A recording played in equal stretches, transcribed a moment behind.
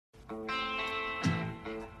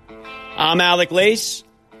I'm Alec Lace.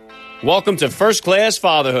 Welcome to First Class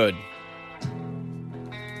Fatherhood.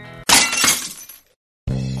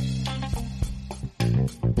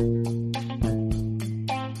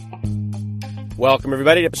 Welcome,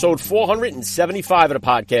 everybody, to episode 475 of the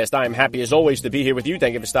podcast. I am happy, as always, to be here with you.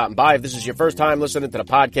 Thank you for stopping by. If this is your first time listening to the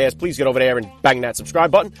podcast, please get over there and bang that subscribe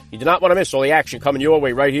button. You do not want to miss all the action coming your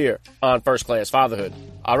way right here on First Class Fatherhood.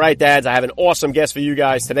 All right, dads, I have an awesome guest for you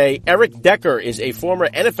guys today. Eric Decker is a former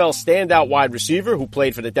NFL standout wide receiver who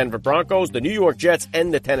played for the Denver Broncos, the New York Jets,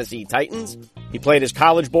 and the Tennessee Titans. He played his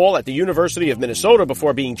college ball at the University of Minnesota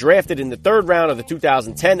before being drafted in the third round of the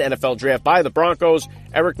 2010 NFL Draft by the Broncos.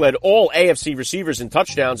 Eric led all AFC receivers in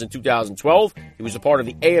touchdowns in 2012. He was a part of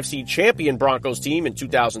the AFC champion Broncos team in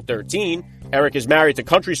 2013. Eric is married to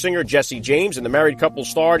country singer Jesse James, and the married couple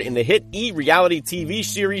starred in the hit E-reality TV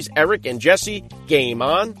series Eric and Jesse, Game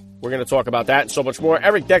On. We're going to talk about that and so much more.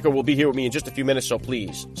 Eric Decker will be here with me in just a few minutes, so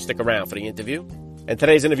please stick around for the interview. And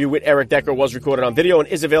today's interview with Eric Decker was recorded on video and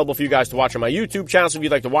is available for you guys to watch on my YouTube channel. So if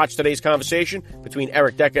you'd like to watch today's conversation between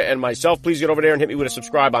Eric Decker and myself, please get over there and hit me with a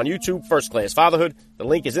subscribe on YouTube, First Class Fatherhood. The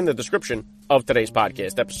link is in the description of today's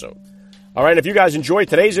podcast episode. All right, if you guys enjoyed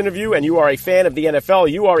today's interview and you are a fan of the NFL,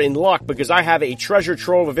 you are in luck because I have a treasure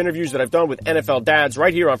trove of interviews that I've done with NFL dads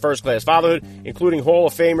right here on First Class Fatherhood, including Hall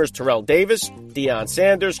of Famers Terrell Davis, Deion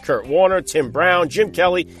Sanders, Kurt Warner, Tim Brown, Jim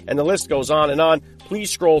Kelly, and the list goes on and on. Please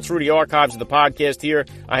scroll through the archives of the podcast here.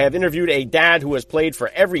 I have interviewed a dad who has played for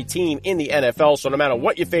every team in the NFL, so no matter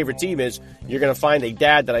what your favorite team is, you're going to find a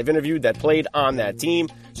dad that I've interviewed that played on that team.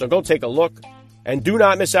 So go take a look. And do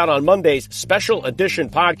not miss out on Monday's special edition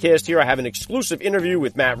podcast here. I have an exclusive interview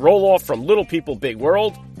with Matt Roloff from Little People, Big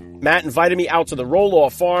World. Matt invited me out to the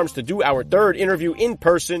Roloff Farms to do our third interview in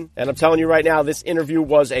person. And I'm telling you right now, this interview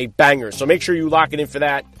was a banger. So make sure you lock it in for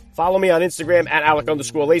that. Follow me on Instagram at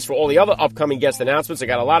Alec_Lace for all the other upcoming guest announcements. I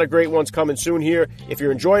got a lot of great ones coming soon here. If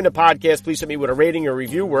you're enjoying the podcast, please hit me with a rating or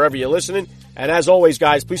review wherever you're listening. And as always,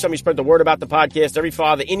 guys, please help me spread the word about the podcast. Every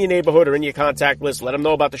father in your neighborhood or in your contact list, let them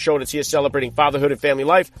know about the show that's here celebrating fatherhood and family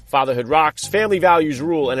life. Fatherhood rocks, family values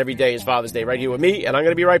rule, and every day is Father's Day right here with me. And I'm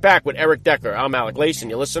going to be right back with Eric Decker. I'm Alec Lace,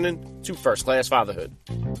 and you're listening to First Class Fatherhood.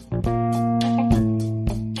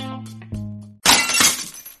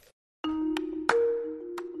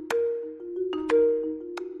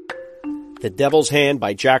 The Devil's Hand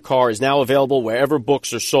by Jack Carr is now available wherever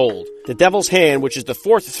books are sold. The Devil's Hand, which is the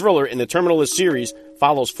fourth thriller in the Terminal List series,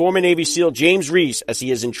 follows former Navy SEAL James Reese as he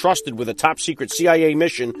is entrusted with a top-secret CIA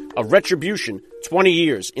mission of retribution 20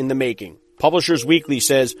 years in the making. Publishers Weekly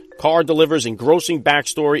says, Carr delivers engrossing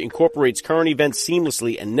backstory, incorporates current events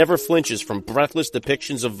seamlessly, and never flinches from breathless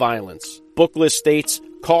depictions of violence. Booklist states,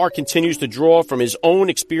 Carr continues to draw from his own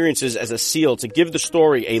experiences as a SEAL to give the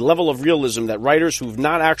story a level of realism that writers who've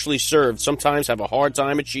not actually served sometimes have a hard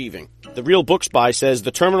time achieving. The Real Books Buy says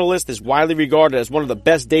The Terminal List is widely regarded as one of the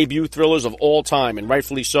best debut thrillers of all time, and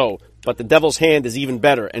rightfully so, but The Devil's Hand is even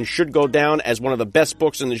better and should go down as one of the best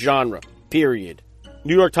books in the genre, period.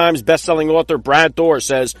 New York Times bestselling author Brad Thor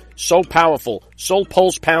says, so powerful, so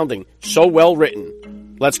pulse-pounding, so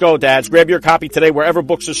well-written. Let's go, dads. Grab your copy today wherever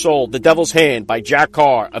books are sold. The Devil's Hand by Jack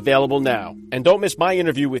Carr, available now. And don't miss my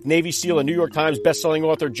interview with Navy SEAL and New York Times bestselling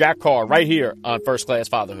author Jack Carr right here on First Class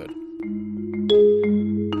Fatherhood.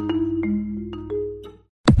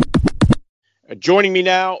 Joining me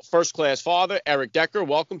now, First Class Father, Eric Decker.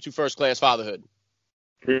 Welcome to First Class Fatherhood.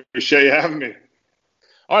 Appreciate you having me.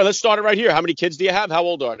 All right, let's start it right here. How many kids do you have? How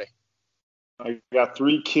old are they? I got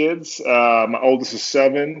 3 kids. My oldest is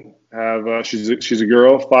 7. She's a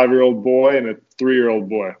girl, 5-year-old boy, and a 3-year-old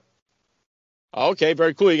boy. Okay,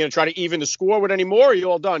 very cool. You going to try to even the score with any more, or are you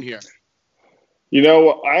all done here? You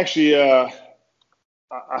know, I actually I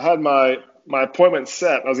had my appointment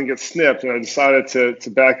set. I was going to get snipped, and I decided to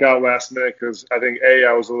back out last minute because I think, A,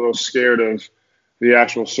 I was a little scared of the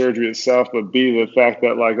actual surgery itself, but B, the fact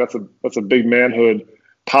that, like, that's a big manhood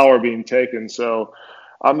power being taken. So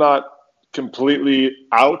I'm not completely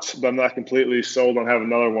out, but I'm not completely sold on having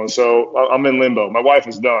another one. So I'm in limbo. My wife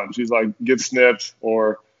is done. She's like, get snipped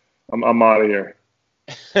or I'm out of here.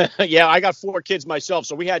 Yeah, I got 4 kids myself.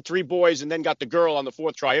 So we had 3 boys and then got the girl on the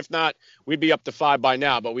 4th try. If not, we'd be up to 5 by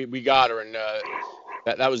now, but we got her, and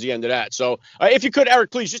that was the end of that. So if you could,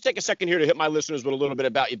 Eric, please just take a second here to hit my listeners with a little bit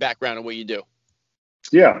about your background and what you do.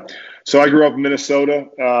 Yeah. So I grew up in Minnesota,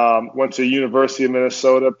 went to the University of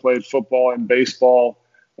Minnesota, played football and baseball.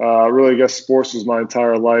 Really, I guess sports was my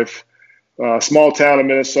entire life. Small town in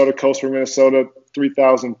Minnesota, coastal Minnesota,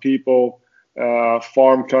 3,000 people,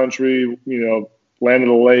 farm country, land of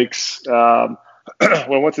the lakes. When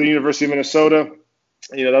I went to the University of Minnesota,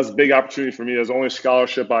 that was a big opportunity for me. It was the only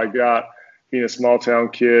scholarship I got being a small town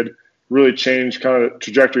kid. Really changed kind of the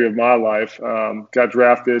trajectory of my life. Got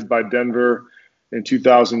drafted by Denver in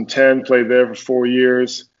 2010, played there for 4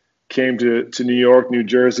 years, came to New York, New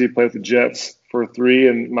Jersey, played with the Jets for 3,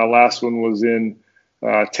 and my last one was in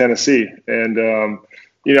Tennessee. And,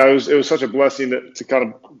 it was such a blessing to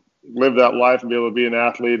kind of live that life and be able to be an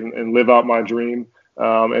athlete and live out my dream.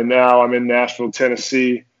 And now I'm in Nashville,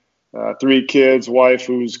 Tennessee. 3 kids, wife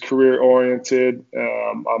who's career oriented.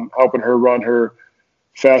 I'm helping her run her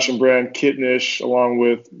fashion brand Kitnish, along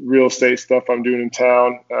with real estate stuff I'm doing in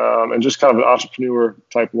town, and just kind of an entrepreneur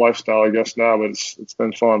type lifestyle, I guess now. But it's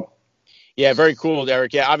been fun. Yeah, very cool,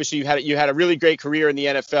 Derek. Yeah, obviously you had a really great career in the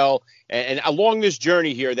NFL, and along this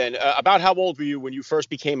journey here, then about how old were you when you first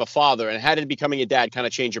became a father, and how did becoming a dad kind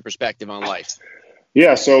of change your perspective on life?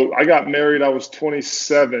 Yeah, so I got married. I was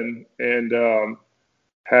 27 and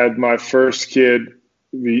had my first kid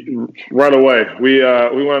right away. We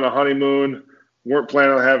went on a honeymoon. Weren't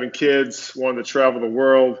planning on having kids. Wanted to travel the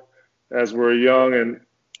world as we were young, and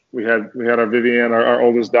we had our Vivian, our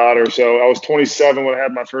oldest daughter. So I was 27 when I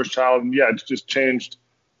had my first child, and yeah, it just changed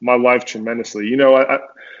my life tremendously.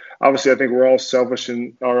 Obviously I think we're all selfish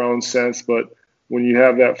in our own sense, but when you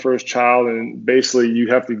have that first child and basically you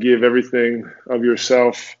have to give everything of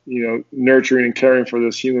yourself, nurturing and caring for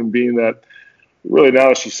this human being that really now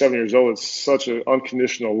that she's 7 years old, it's such an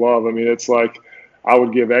unconditional love. I mean, it's like I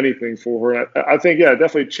would give anything for her. And I think, yeah, it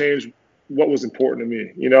definitely changed what was important to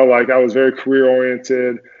me. Like I was very career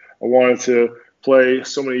oriented. I wanted to play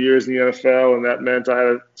so many years in the NFL, and that meant I had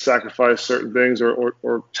to sacrifice certain things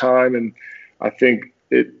or time. And I think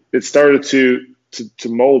it started to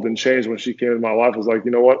mold and change when she came into my life. I was like,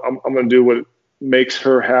 you know what, I'm going to do what makes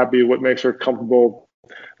her happy, what makes her comfortable,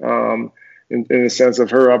 in the sense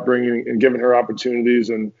of her upbringing and giving her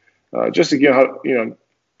opportunities, and just again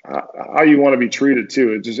how you want to be treated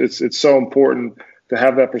too. It's so important to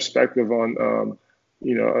have that perspective on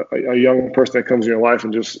a young person that comes in your life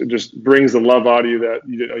and it just brings the love out of you that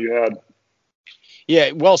you didn't know you had.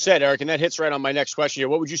 Yeah, well said, Eric. And that hits right on my next question here.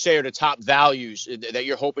 What would you say are the top values that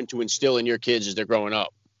you're hoping to instill in your kids as they're growing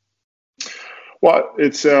up? Well,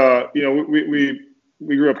 it's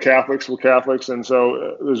we grew up Catholics. We're Catholics, and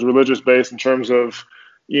so there's religious base in terms of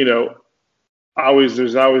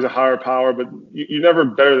there's always a higher power, but you're never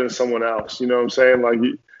better than someone else. You know what I'm saying? Like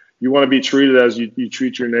you want to be treated as you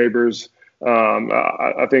treat your neighbors.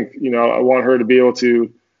 I think I want her to be able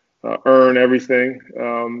to earn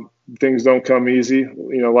everything. Things don't come easy.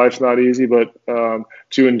 Life's not easy, but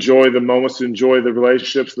to enjoy the moments, to enjoy the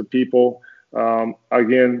relationships, the people.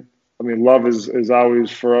 Again, I mean, love is always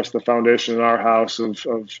for us the foundation in our house of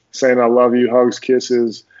saying I love you, hugs,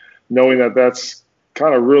 kisses, knowing that that's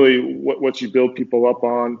kind of really what you build people up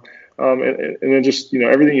on. And then just,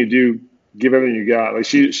 everything you do, give everything you got. Like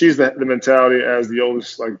she's the mentality as the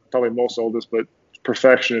oldest, like probably most oldest, but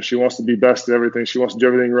perfectionist. She wants to be best at everything. She wants to do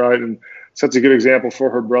everything right, and sets a good example for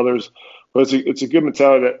her brothers. But it's a good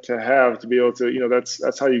mentality to have, to be able to,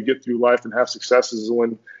 that's how you get through life and have successes, is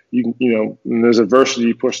when when there's adversity,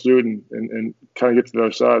 you push through it and kind of get to the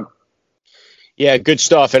other side. Yeah, good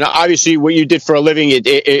stuff. And obviously what you did for a living,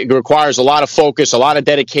 it requires a lot of focus, a lot of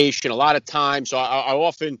dedication, a lot of time. So I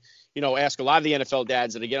often, ask a lot of the NFL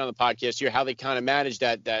dads that I get on the podcast here how they kind of manage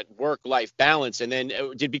that work-life balance. And then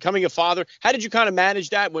did becoming a father, how did you kind of manage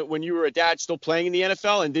that when you were a dad still playing in the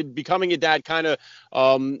NFL? And did becoming a dad kind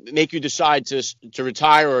of make you decide to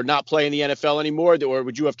retire or not play in the NFL anymore? Or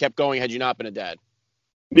would you have kept going had you not been a dad?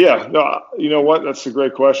 Yeah, no, you know what? That's a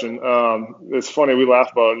great question. It's funny, we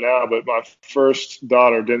laugh about it now, but my first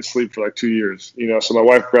daughter didn't sleep for like 2 years. So my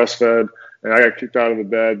wife breastfed, and I got kicked out of the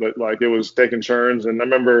bed, but like it was taking turns. And I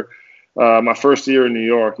remember my first year in New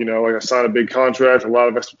York, I signed a big contract, a lot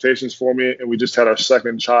of expectations for me, and we just had our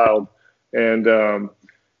second child. And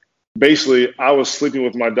basically, I was sleeping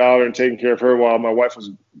with my daughter and taking care of her while my wife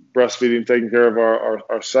was breastfeeding, taking care of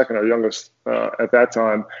our youngest at that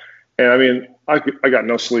time. And I mean, I got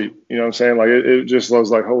no sleep. You know what I'm saying? Like it just was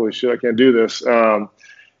like, holy shit, I can't do this.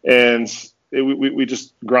 We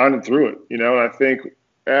just grinded through it, And I think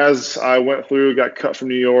as I went through, got cut from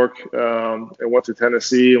New York, and went to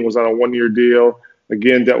Tennessee and was on a 1-year deal.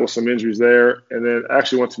 Again, dealt with some injuries there, and then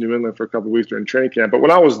actually went to New England for a couple of weeks during training camp. But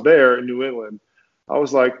when I was there in New England, I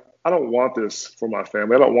was like, I don't want this for my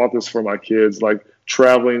family. I don't want this for my kids. Like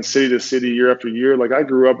traveling city to city year after year. Like I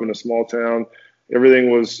grew up in a small town.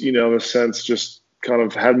 Everything was, in a sense, just kind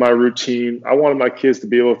of had my routine. I wanted my kids to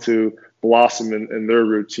be able to blossom in their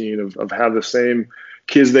routine of have the same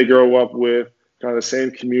kids they grow up with, kind of the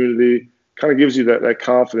same community, kind of gives you that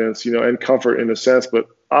confidence, and comfort in a sense. But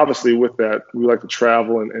obviously with that, we like to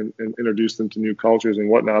travel and introduce them to new cultures and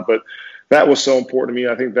whatnot. But that was so important to me.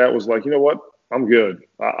 I think that was like, you know what, I'm good.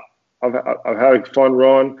 I've had a fun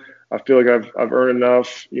run. I feel like I've earned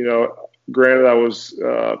enough. Granted, I was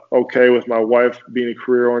okay with my wife being a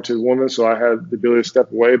career-oriented woman, so I had the ability to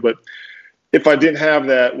step away. But if I didn't have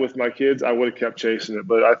that with my kids, I would have kept chasing it.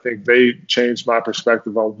 But I think they changed my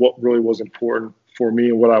perspective on what really was important for me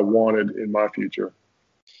and what I wanted in my future.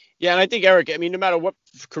 Yeah, and I think, Eric, I mean, no matter what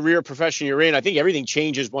career profession you're in, I think everything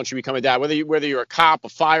changes once you become a dad. Whether you're a cop, a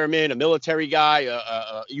fireman, a military guy,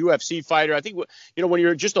 a UFC fighter, I think when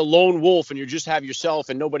you're just a lone wolf and you just have yourself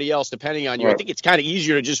and nobody else depending on you, right. I think it's kind of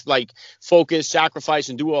easier to just like focus, sacrifice,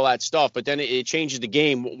 and do all that stuff. But then it changes the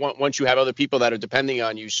game once you have other people that are depending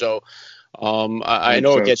on you. So I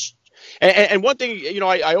know it gets. And one thing,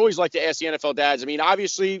 I always like to ask the NFL dads. I mean,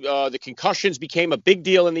 obviously, the concussions became a big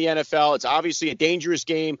deal in the NFL. It's obviously a dangerous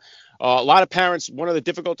game. A lot of parents, one of the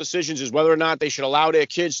difficult decisions is whether or not they should allow their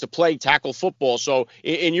kids to play tackle football. So,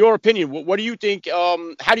 in your opinion, what do you think?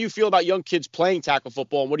 How do you feel about young kids playing tackle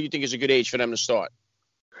football, and what do you think is a good age for them to start?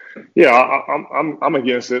 Yeah, I'm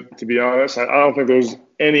against it, to be honest. I don't think there's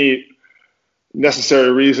any necessary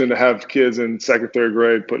reason to have kids in second, third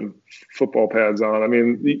grade putting football pads on. I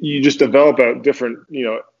mean, you just develop at different,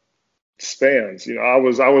 spans. I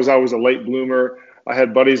was a late bloomer. I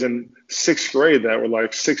had buddies in sixth grade that were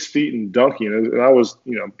like 6 feet and dunking, and I was,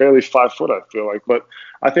 barely 5 foot, I feel like. But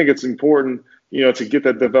I think it's important, to get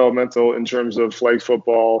that developmental in terms of flag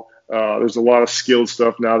football. There's a lot of skilled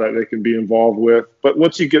stuff now that they can be involved with. But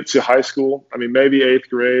once you get to high school, I mean, maybe eighth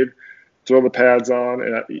grade, throw the pads on,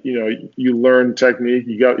 and you learn technique.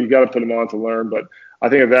 You got to put them on to learn. But I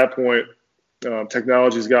think at that point,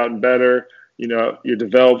 technology's gotten better. You're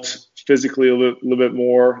developed physically a little bit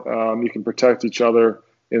more. You can protect each other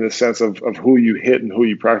in the sense of who you hit and who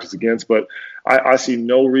you practice against. But I see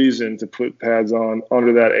no reason to put pads on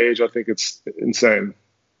under that age. I think it's insane.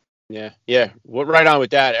 Yeah. Well, right on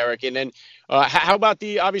with that, Eric. And then how about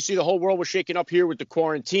obviously the whole world was shaking up here with the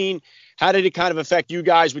quarantine. How did it kind of affect you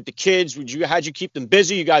guys with the kids? How'd you keep them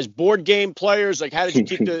busy? You guys board game players? Like, how did you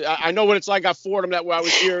keep I know what it's like. I fought them that I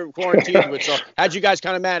was here quarantined with. So how'd you guys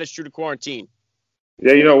kind of manage through the quarantine?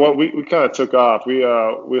 Yeah, you know what? We kind of took off. We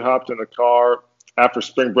hopped in the car after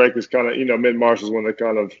spring break is kind of, mid-March is when they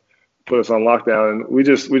kind of put us on lockdown. And we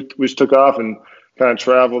just took off and kind of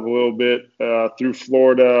traveled a little bit through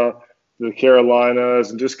Florida, the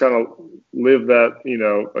Carolinas, and just kind of lived that,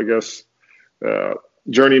 I guess,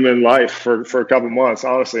 journeyman life for a couple months.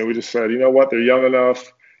 Honestly, we just said, you know what, they're young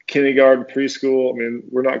enough, kindergarten, preschool. I mean,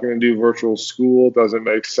 we're not going to do virtual school. It doesn't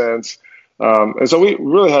make sense. And so we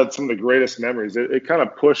really had some of the greatest memories. It kind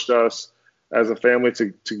of pushed us as a family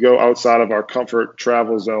to go outside of our comfort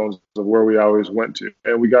travel zones of where we always went to.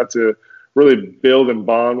 And we got to really build and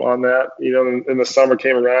bond on that. And the summer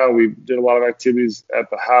came around, we did a lot of activities at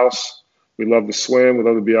the house. We love to swim. We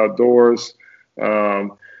love to be outdoors.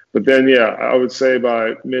 But then, I would say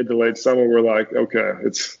by mid to late summer, we're like, okay,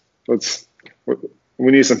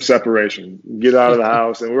 we need some separation. Get out of the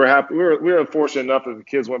house. And we were happy. We were fortunate enough that the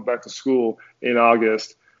kids went back to school in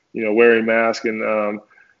August, wearing masks and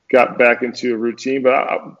got back into a routine.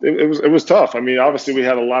 But it was tough. I mean, obviously we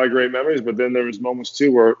had a lot of great memories, but then there was moments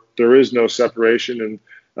too where there is no separation,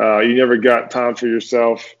 and you never got time for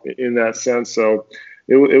yourself in that sense. So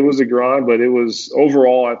it was a grind, but it was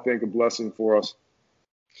overall, I think, a blessing for us.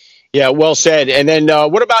 Yeah, well said. And then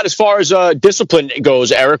what about as far as discipline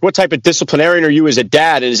goes, Eric? What type of disciplinarian are you as a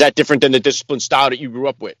dad? And is that different than the discipline style that you grew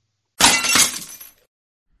up with?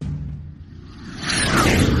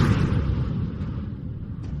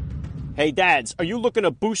 Hey, dads, are you looking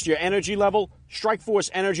to boost your energy level?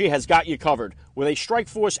 Strikeforce Energy has got you covered. With a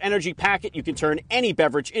Strikeforce Energy packet, you can turn any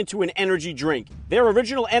beverage into an energy drink. Their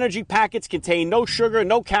original energy packets contain no sugar,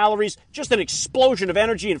 no calories, just an explosion of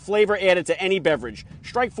energy and flavor added to any beverage.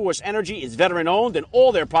 Strikeforce Energy is veteran-owned, and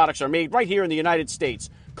all their products are made right here in the United States.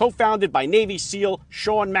 Co-founded by Navy SEAL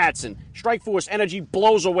Sean Matson, Strikeforce Energy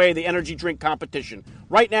blows away the energy drink competition.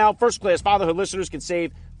 Right now, First-Class Fatherhood listeners can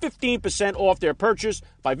save 15% off their purchase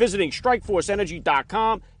by visiting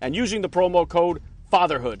StrikeForceEnergy.com and using the promo code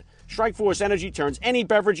FATHERHOOD. Strikeforce Energy turns any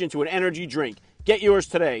beverage into an energy drink. Get yours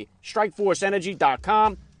today.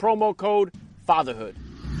 StrikeForceEnergy.com, promo code FATHERHOOD.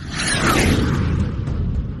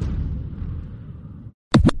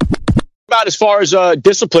 About as far as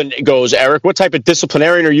discipline goes, Eric, what type of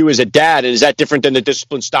disciplinarian are you as a dad, and is that different than the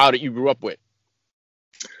discipline style that you grew up with?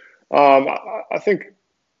 I think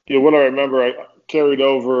what I remember, I carried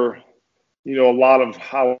over, a lot of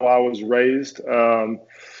how I was raised.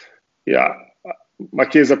 My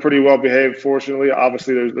kids are pretty well behaved, fortunately.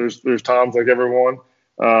 Obviously, there's times like everyone,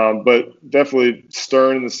 but definitely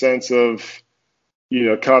stern in the sense of,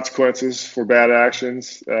 consequences for bad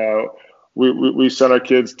actions. We send our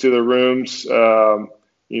kids to their rooms.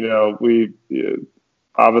 We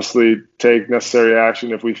obviously take necessary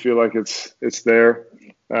action if we feel like it's there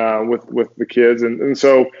with the kids. And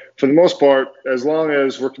so for the most part, as long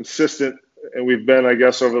as we're consistent, and we've been, I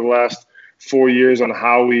guess, over the last 4 years on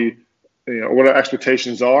how we, what our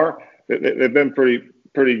expectations are, they've been pretty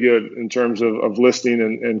good in terms of listening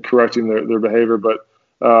and correcting their behavior. But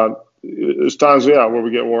there's times, where we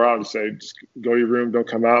get wore out and say, just go to your room, don't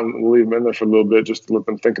come out, and we'll leave them in there for a little bit just to let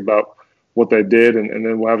them think about what they did, and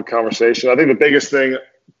then we'll have a conversation. I think the biggest thing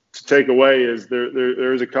to take away is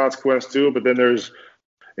there is a consequence to it, but then there's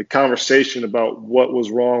a conversation about what was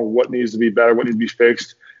wrong, what needs to be better, what needs to be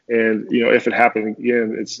fixed. And, if it happened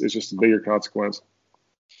again, it's just a bigger consequence.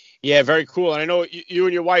 Yeah, very cool. And I know you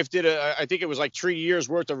and your wife did I think it was like 3 years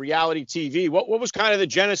worth of reality TV. What was kind of the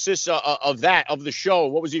genesis of the show?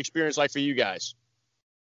 What was the experience like for you guys?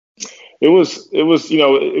 It was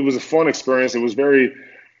a fun experience. It was very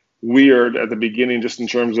weird at the beginning, just in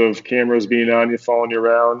terms of cameras being on you, following you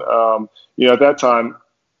around. At that time,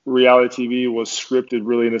 reality TV was scripted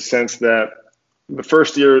really in the sense that the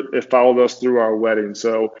first year it followed us through our wedding.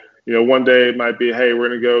 So, one day it might be, hey, we're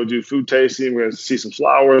going to go do food tasting. We're going to see some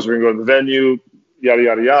flowers. We're going to go to the venue, yada,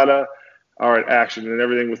 yada, yada. All right, action. And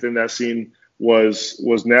everything within that scene was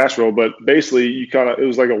natural. But basically, it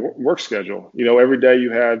was like a work schedule. Every day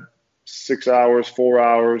you had 6 hours, 4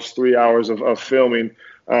 hours, 3 hours of filming.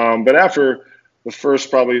 But after the first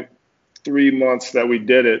probably 3 months that we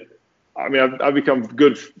did it, I mean, I've become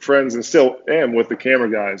good friends and still am with the camera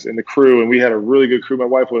guys and the crew. And we had a really good crew. My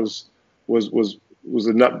wife was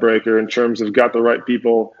a nut breaker in terms of got the right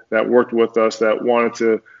people that worked with us that wanted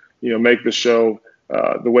to, make the show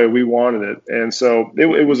the way we wanted it. And so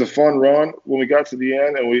it was a fun run. When we got to the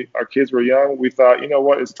end and our kids were young, we thought,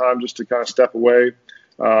 it's time just to kind of step away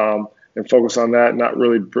and focus on that, not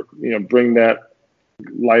really, bring that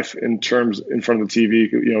life in front of the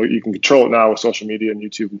TV. You can control it now with social media and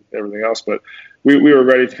YouTube and everything else, but we were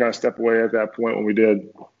ready to kind of step away at that point when we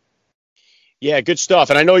did. Yeah, good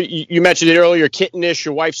stuff. And I know you mentioned it earlier, Kittenish,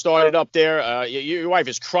 your wife started up there. Your wife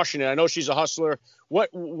is crushing it. I know she's a hustler.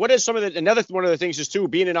 What is another one of the things is too,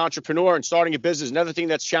 being an entrepreneur and starting a business, another thing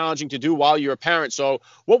that's challenging to do while you're a parent. So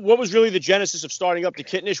what was really the genesis of starting up the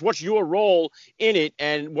Kittenish? What's your role in it?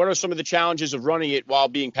 And what are some of the challenges of running it while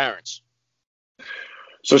being parents?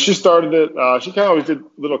 So she started it. She kind of always did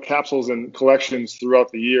little capsules and collections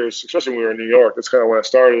throughout the years, especially when we were in New York. That's kind of when I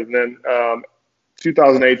started. And then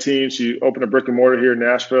 2018, she opened a brick and mortar here in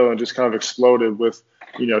Nashville and just kind of exploded with,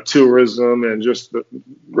 tourism and just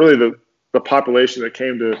the population that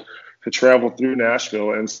came to travel through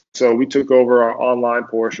Nashville. And so we took over our online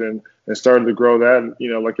portion and started to grow that.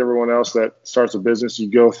 And, like everyone else that starts a business,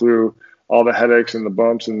 you go through all the headaches and the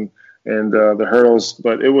bumps and the hurdles.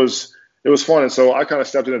 But it was fun. And so I kind of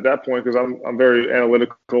stepped in at that point because I'm very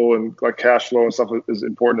analytical, and like cash flow and stuff is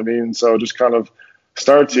important to me. And so just kind of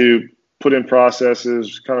started to put in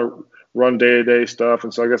processes, kind of run day-to-day stuff.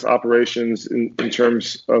 And so I guess operations in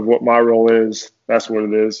terms of what my role is, that's what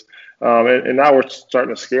it is. And now we're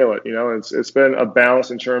starting to scale it. It's been a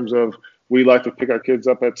balance in terms of we like to pick our kids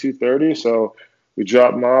up at 2:30. So we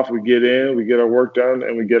drop them off, we get in, we get our work done,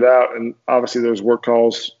 and we get out. And obviously there's work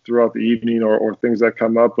calls throughout the evening or things that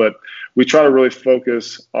come up. But we try to really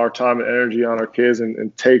focus our time and energy on our kids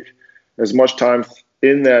and take as much time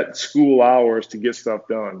in that school hours to get stuff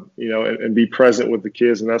done, and be present with the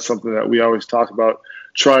kids. And that's something that we always talk about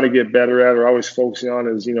trying to get better at, or always focusing on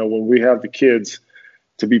is, when we have the kids,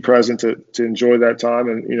 to be present, to enjoy that time.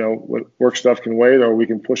 And, when work stuff can wait, or we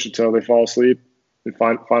can push it till they fall asleep and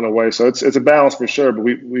find a way. So it's a balance for sure, but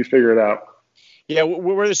we figure it out. Yeah,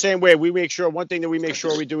 we're the same way. We make sure, one thing that we make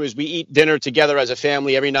sure we do is we eat dinner together as a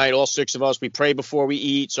family every night, all 6 of us. We pray before we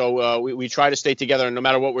eat. So we try to stay together, and no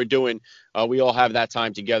matter what we're doing, we all have that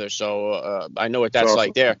time together. So I know what that's awesome.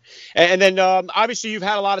 like there. And then obviously you've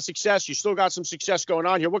had a lot of success. You still got some success going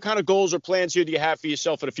on here. What kind of goals or plans here do you have for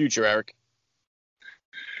yourself for the future, Eric?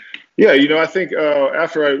 Yeah, I think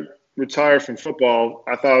after I retired from football,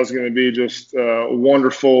 I thought it was going to be just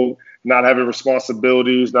wonderful, not having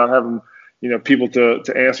responsibilities, not having people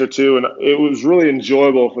to answer to. And it was really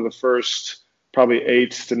enjoyable for the first probably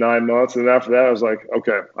 8 to 9 months. And after that, I was like,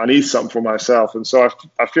 okay, I need something for myself. And so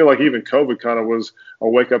I feel like even COVID kind of was a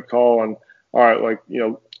wake up call on, all right, like,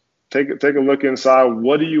 take a look inside.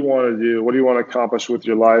 What do you want to do? What do you want to accomplish with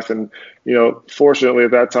your life? And, fortunately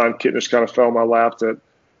at that time, Kittenish kind of fell in my lap that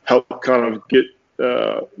helped kind of get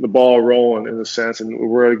the ball rolling in a sense. And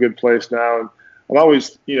we're at a good place now. And I'm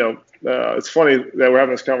always, it's funny that we're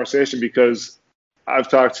having this conversation because I've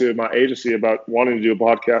talked to my agency about wanting to do a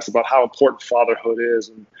podcast about how important fatherhood is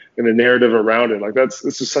and the narrative around it. Like this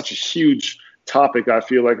is such a huge topic, I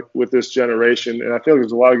feel like, with this generation. And I feel like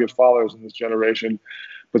there's a lot of good fathers in this generation,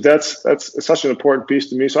 but that's such an important piece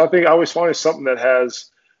to me. So I think I always find something that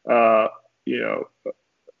has, a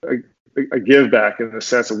give back in the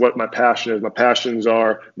sense of what my passion is. My passions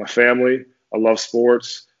are my family. I love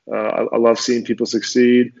sports. I love seeing people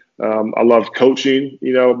succeed. I love coaching.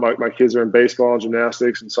 My kids are in baseball and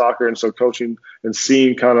gymnastics and soccer. And so coaching and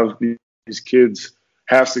seeing kind of these kids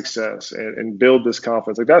have success and build this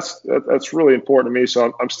confidence, like that's really important to me.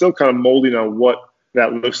 So I'm still kind of molding on what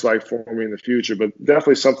that looks like for me in the future, but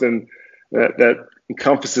definitely something that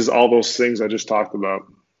encompasses all those things I just talked about.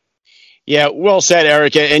 Yeah, well said,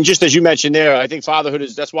 Eric. And just as you mentioned there, I think fatherhood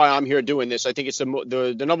that's why I'm here doing this. I think it's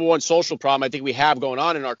the number one social problem I think we have going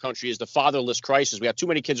on in our country is the fatherless crisis. We have too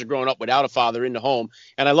many kids are growing up without a father in the home.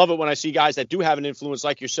 And I love it when I see guys that do have an influence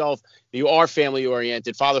like yourself. You are family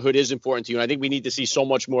oriented. Fatherhood is important to you. And I think we need to see so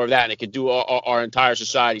much more of that. And it could do our entire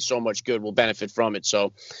society so much good. We'll benefit from it.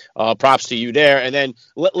 So props to you there. And then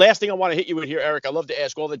last thing I want to hit you with here, Eric, I love to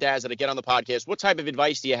ask all the dads that I get on the podcast, what type of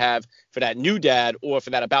advice do you have for that new dad or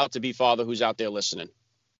for that about to be father who's out there listening?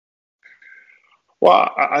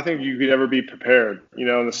 Well, I think you can never be prepared,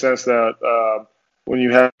 in the sense that when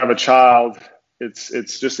you have a child,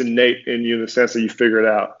 it's just innate in you in the sense that you figure it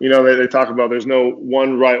out. They talk about there's no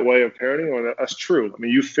one right way of parenting, and that's true. I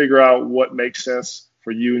mean, you figure out what makes sense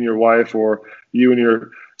for you and your wife or you and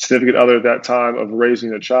your significant other at that time of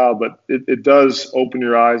raising a child, but it does open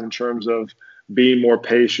your eyes in terms of being more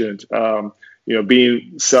patient,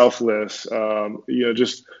 being selfless,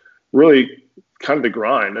 just really kind of the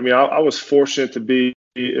grind. I mean, I was fortunate to be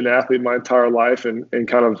an athlete my entire life and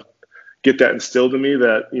kind of get that instilled in me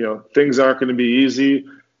that, things aren't going to be easy.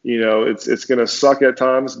 It's going to suck at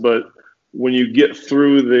times, but when you get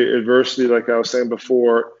through the adversity, like I was saying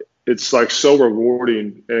before, it's like so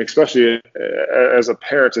rewarding. And especially as a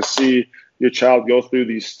parent to see your child go through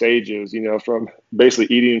these stages, from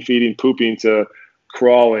basically eating, feeding, pooping to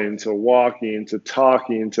crawling, to walking, to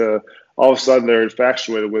talking, to all of a sudden they're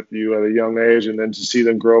infatuated with you at a young age, and then to see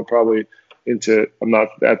them grow probably into, I'm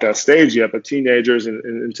not at that stage yet, but teenagers and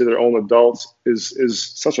into their own adults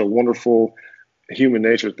is such a wonderful human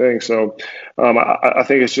nature thing. So I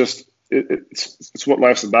think it's just, it's what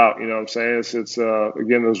life's about. You know what I'm saying? It's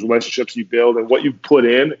again, those relationships you build and what you put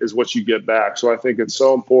in is what you get back. So I think it's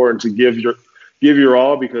so important to give your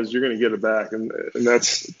all because you're going to get it back. And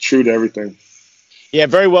that's true to everything. Yeah,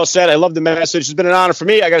 very well said. I love the message. It's been an honor for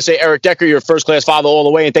me. I got to say, Eric Decker, you're a first-class father all the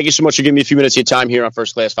way, and thank you so much for giving me a few minutes of your time here on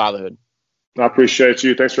First Class Fatherhood. I appreciate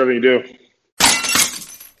you. Thanks for everything you do.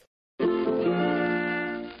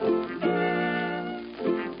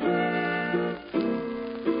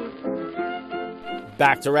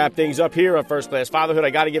 Back to wrap things up here on First Class Fatherhood. I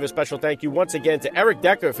got to give a special thank you once again to Eric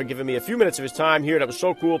Decker for giving me a few minutes of his time here. That was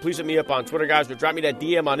so cool. Please hit me up on Twitter, guys, or drop me that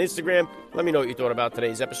DM on Instagram. Let me know what you thought about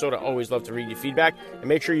today's episode. I always love to read your feedback. And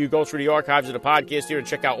make sure you go through the archives of the podcast here and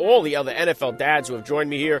check out all the other NFL dads who have joined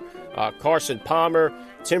me here. Carson Palmer,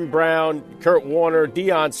 Tim Brown, Kurt Warner,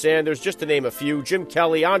 Deion Sanders, just to name a few, Jim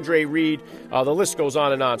Kelly, Andre Reed, the list goes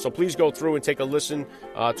on and on. So please go through and take a listen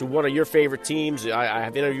to one of your favorite teams. I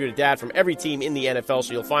have interviewed a dad from every team in the NFL,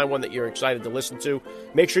 so you'll find one that you're excited to listen to.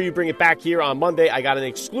 Make sure you bring it back here on Monday. I got an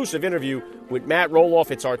exclusive interview with Matt Roloff.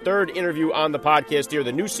 It's our third interview on the podcast here.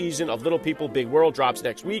 The new season of Little People, Big World drops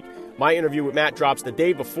next week. My interview with Matt drops the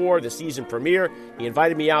day before the season premiere. He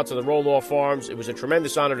invited me out to the Roloff Farms. It was a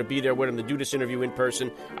tremendous honor to be there with him to do this interview in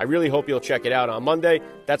person. I really hope you'll check it out on Monday.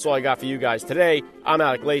 That's all I got for you guys today. I'm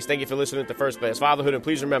Alec Lace. Thank you for listening to First Class Fatherhood. And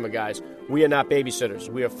please remember, guys, we are not babysitters.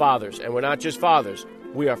 We are fathers. And we're not just fathers.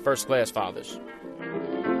 We are first-class fathers.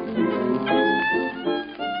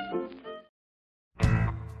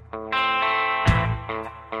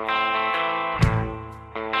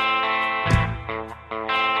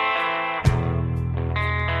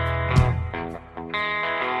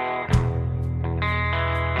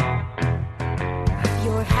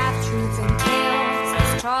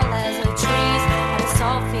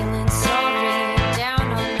 Feeling sorry, down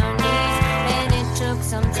on our knees, and it took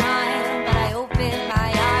some time.